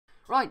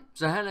Right,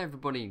 so hello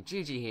everybody,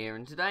 Gigi here,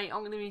 and today I'm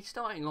going to be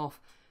starting off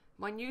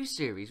my new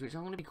series, which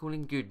I'm going to be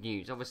calling Good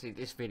News. Obviously,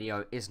 this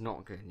video is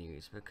not good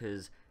news,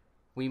 because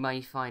we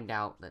may find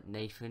out that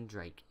Nathan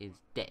Drake is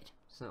dead.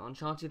 So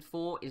Uncharted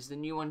 4 is the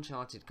new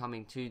Uncharted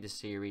coming to the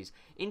series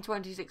in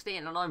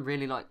 2016, and I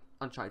really like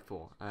Uncharted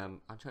 4.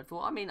 Uncharted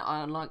 4, I mean,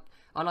 I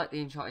like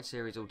the Uncharted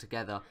series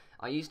altogether.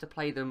 I used to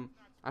play them,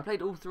 I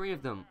played all three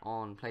of them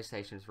on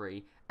PlayStation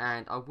 3,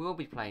 and I will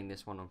be playing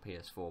this one on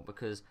PS4,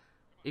 because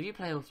if you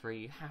play all three,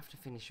 you have to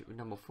finish it with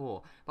number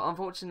 4. But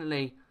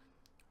unfortunately,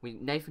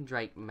 Nathan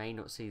Drake may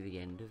not see the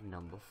end of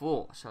number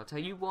 4. So I'll tell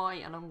you why,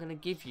 and I'm going to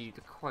give you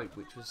the quote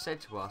which was said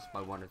to us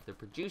by one of the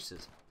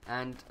producers.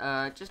 And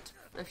just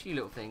a few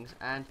little things.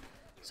 And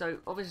so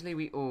obviously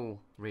we all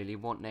really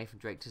want Nathan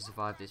Drake to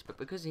survive this, but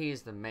because he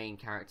is the main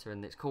character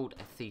and it's called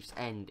A Thief's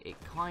End, it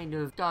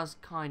does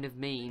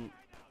mean,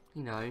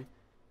 you know,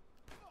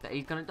 that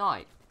he's going to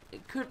die.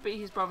 It could be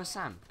his brother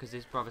Sam, because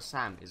his brother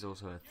Sam is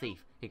also a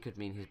thief. It could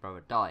mean his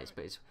brother dies,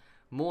 but it's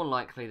more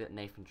likely that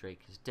Nathan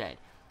Drake is dead.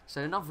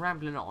 So enough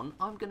rambling on,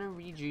 I'm going to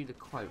read you the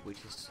quote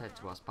which is said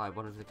to us by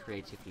one of the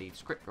creative lead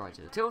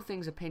scriptwriters. Until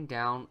things are pinned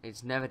down,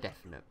 it's never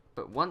definite.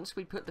 But once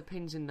we put the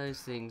pins in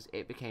those things,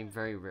 it became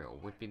very real.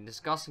 We've been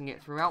discussing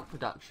it throughout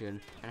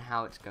production and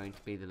how it's going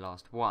to be the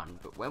last one.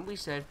 But when we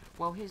said,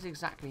 well, here's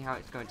exactly how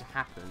it's going to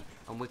happen,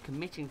 and we're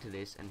committing to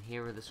this, and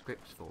here are the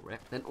scripts for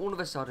it, then all of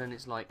a sudden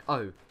it's like,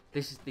 oh,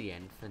 this is the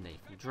end for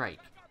Nathan Drake.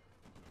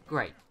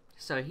 Great.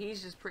 So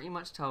he's just pretty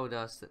much told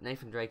us that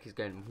Nathan Drake is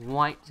going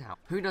wiped out.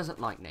 Who doesn't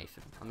like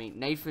Nathan? I mean,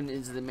 Nathan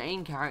is the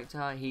main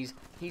character. He's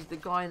the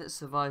guy that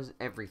survives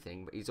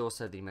everything, but he's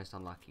also the most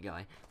unlucky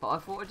guy. But I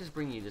thought I'd just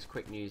bring you this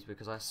quick news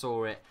because I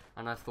saw it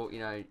and I thought, you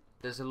know,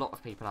 there's a lot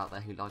of people out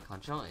there who like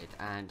Uncharted,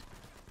 and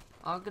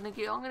I'm gonna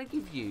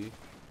give you.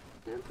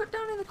 Put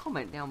down in the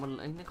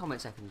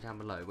comment section down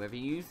below whether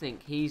you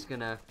think he's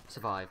gonna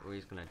survive or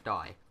he's gonna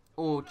die,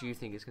 or do you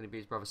think it's gonna be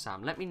his brother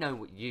Sam? Let me know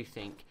what you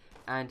think,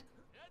 and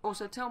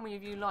also tell me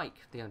if you like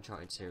the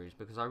Uncharted series,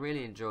 because I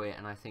really enjoy it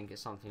and I think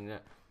it's something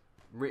that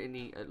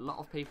really a lot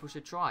of people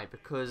should try,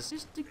 because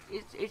it's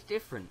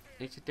different.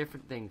 It's a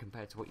different thing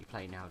compared to what you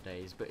play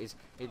nowadays, but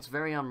it's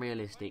very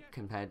unrealistic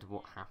compared to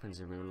what happens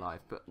in real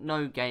life. But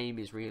no game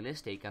is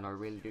realistic, and I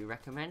really do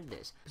recommend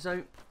this.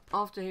 So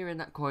after hearing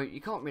that quote,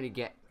 you can't really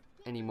get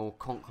any more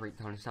concrete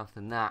kind of stuff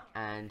than that,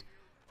 and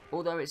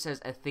although it says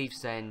A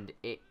Thief's End,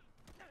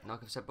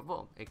 like I've said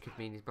before, it could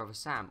mean his brother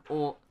Sam,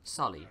 or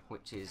Sully,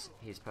 which is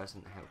his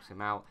person that helps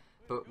him out.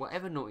 But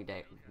whatever Naughty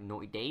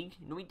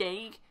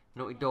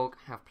Dog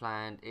have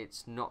planned,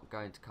 it's not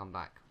going to come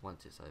back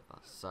once it's over.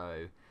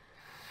 So,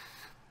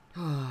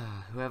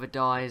 whoever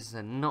dies,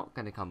 they're not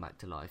going to come back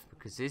to life,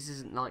 because this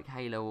isn't like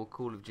Halo or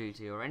Call of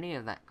Duty or any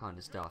of that kind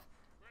of stuff.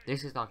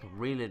 This is like a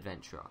real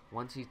adventurer.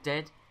 Once he's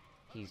dead,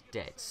 he's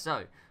dead.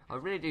 So, I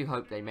really do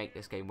hope they make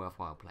this game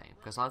worthwhile playing,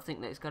 because I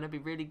think that it's going to be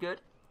really good,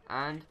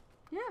 and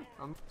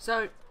yeah.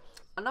 So,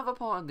 another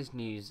part of this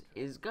news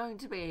is going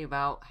to be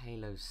about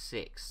Halo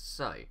 6.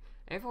 So,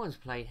 everyone's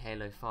played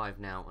Halo 5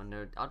 now, and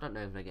I don't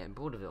know if they're getting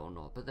bored of it or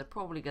not, but they're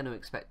probably going to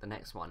expect the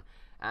next one.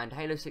 And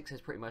Halo 6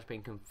 has pretty much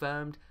been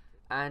confirmed,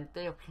 and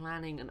they are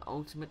planning an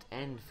ultimate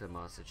end for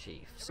Master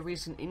Chief. So, a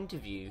recent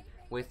interview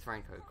with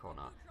Frank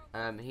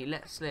O'Connor, he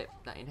let slip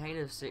that in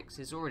Halo 6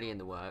 is already in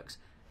the works,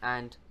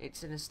 and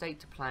it's in a state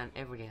to plan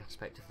every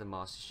aspect of the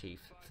Master Chief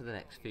for the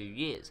next few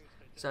years.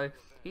 So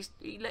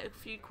he let a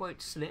few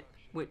quotes slip,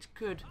 which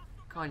could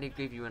kind of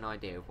give you an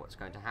idea of what's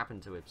going to happen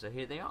to him. So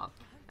here they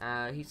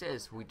are. He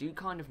says, we do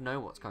kind of know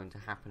what's going to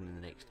happen in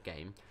the next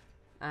game,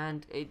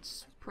 and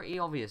it's pretty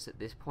obvious at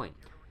this point.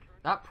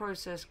 That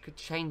process could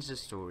change the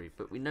story,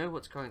 but we know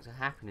what's going to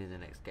happen in the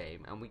next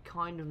game, and we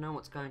kind of know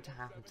what's going to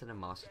happen to the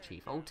Master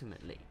Chief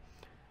ultimately.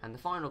 And the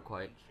final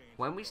quote,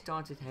 when we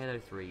started Halo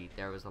 3,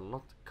 there was a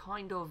lot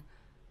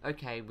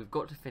okay, we've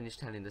got to finish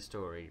telling the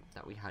story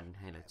that we had in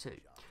Halo 2.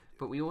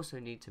 But we also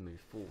need to move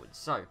forward.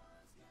 So,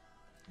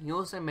 he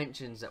also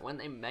mentions that when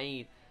they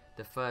made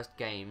the first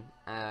game,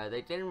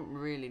 they didn't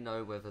really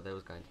know whether there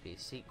was going to be a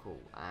sequel,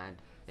 and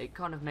it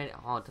kind of made it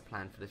hard to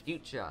plan for the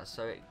future.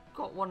 So it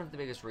got one of the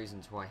biggest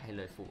reasons why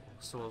Halo 4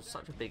 saw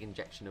such a big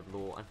injection of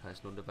lore and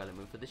personal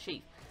development for the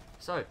Chief.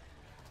 So,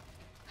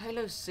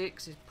 Halo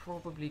 6 is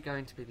probably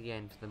going to be the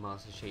end for the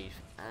Master Chief,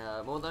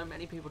 although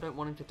many people don't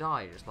want him to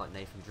die, just like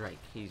Nathan Drake.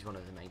 He's one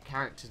of the main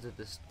characters of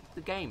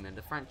the game and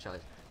the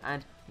franchise,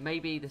 and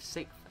maybe the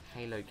 6th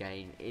Halo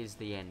game is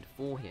the end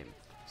for him.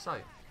 So,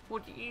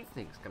 what do you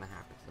think is going to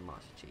happen to the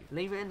Master Chief?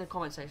 Leave it in the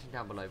comment section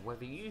down below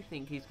whether you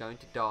think he's going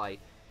to die,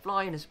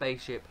 fly in a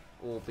spaceship,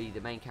 or be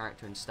the main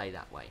character and stay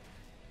that way.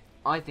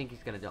 I think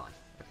he's going to die.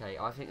 Okay,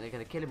 I think they're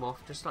going to kill him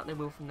off, just like they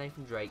will from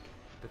Nathan Drake,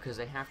 because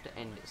they have to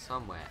end it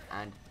somewhere,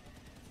 and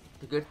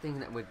the good thing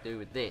that we'd do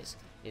with this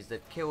is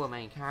they'd kill a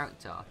main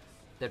character,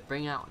 they'd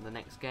bring out the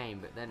next game,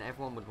 but then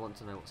everyone would want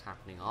to know what's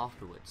happening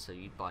afterwards, so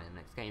you'd buy the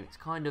next game. It's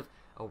kind of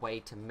a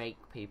way to make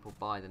people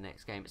buy the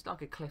next game. It's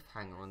like a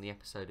cliffhanger on the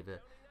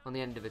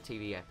end of a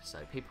TV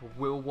episode. People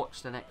will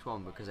watch the next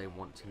one because they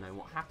want to know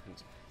what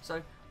happens.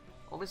 So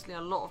Obviously,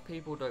 a lot of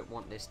people don't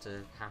want this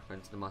to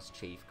happen to the Master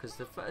Chief because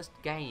the first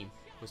game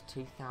was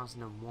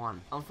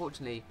 2001.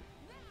 Unfortunately,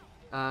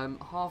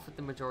 half of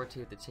the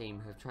majority of the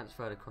team have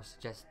transferred across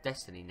to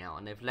Destiny now,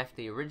 and they've left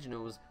the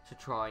originals to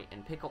try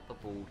and pick up the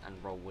ball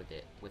and roll with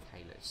it with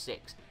Halo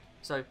 6.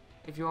 So,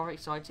 if you are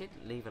excited,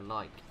 leave a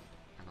like,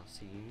 and I'll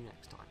see you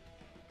next time.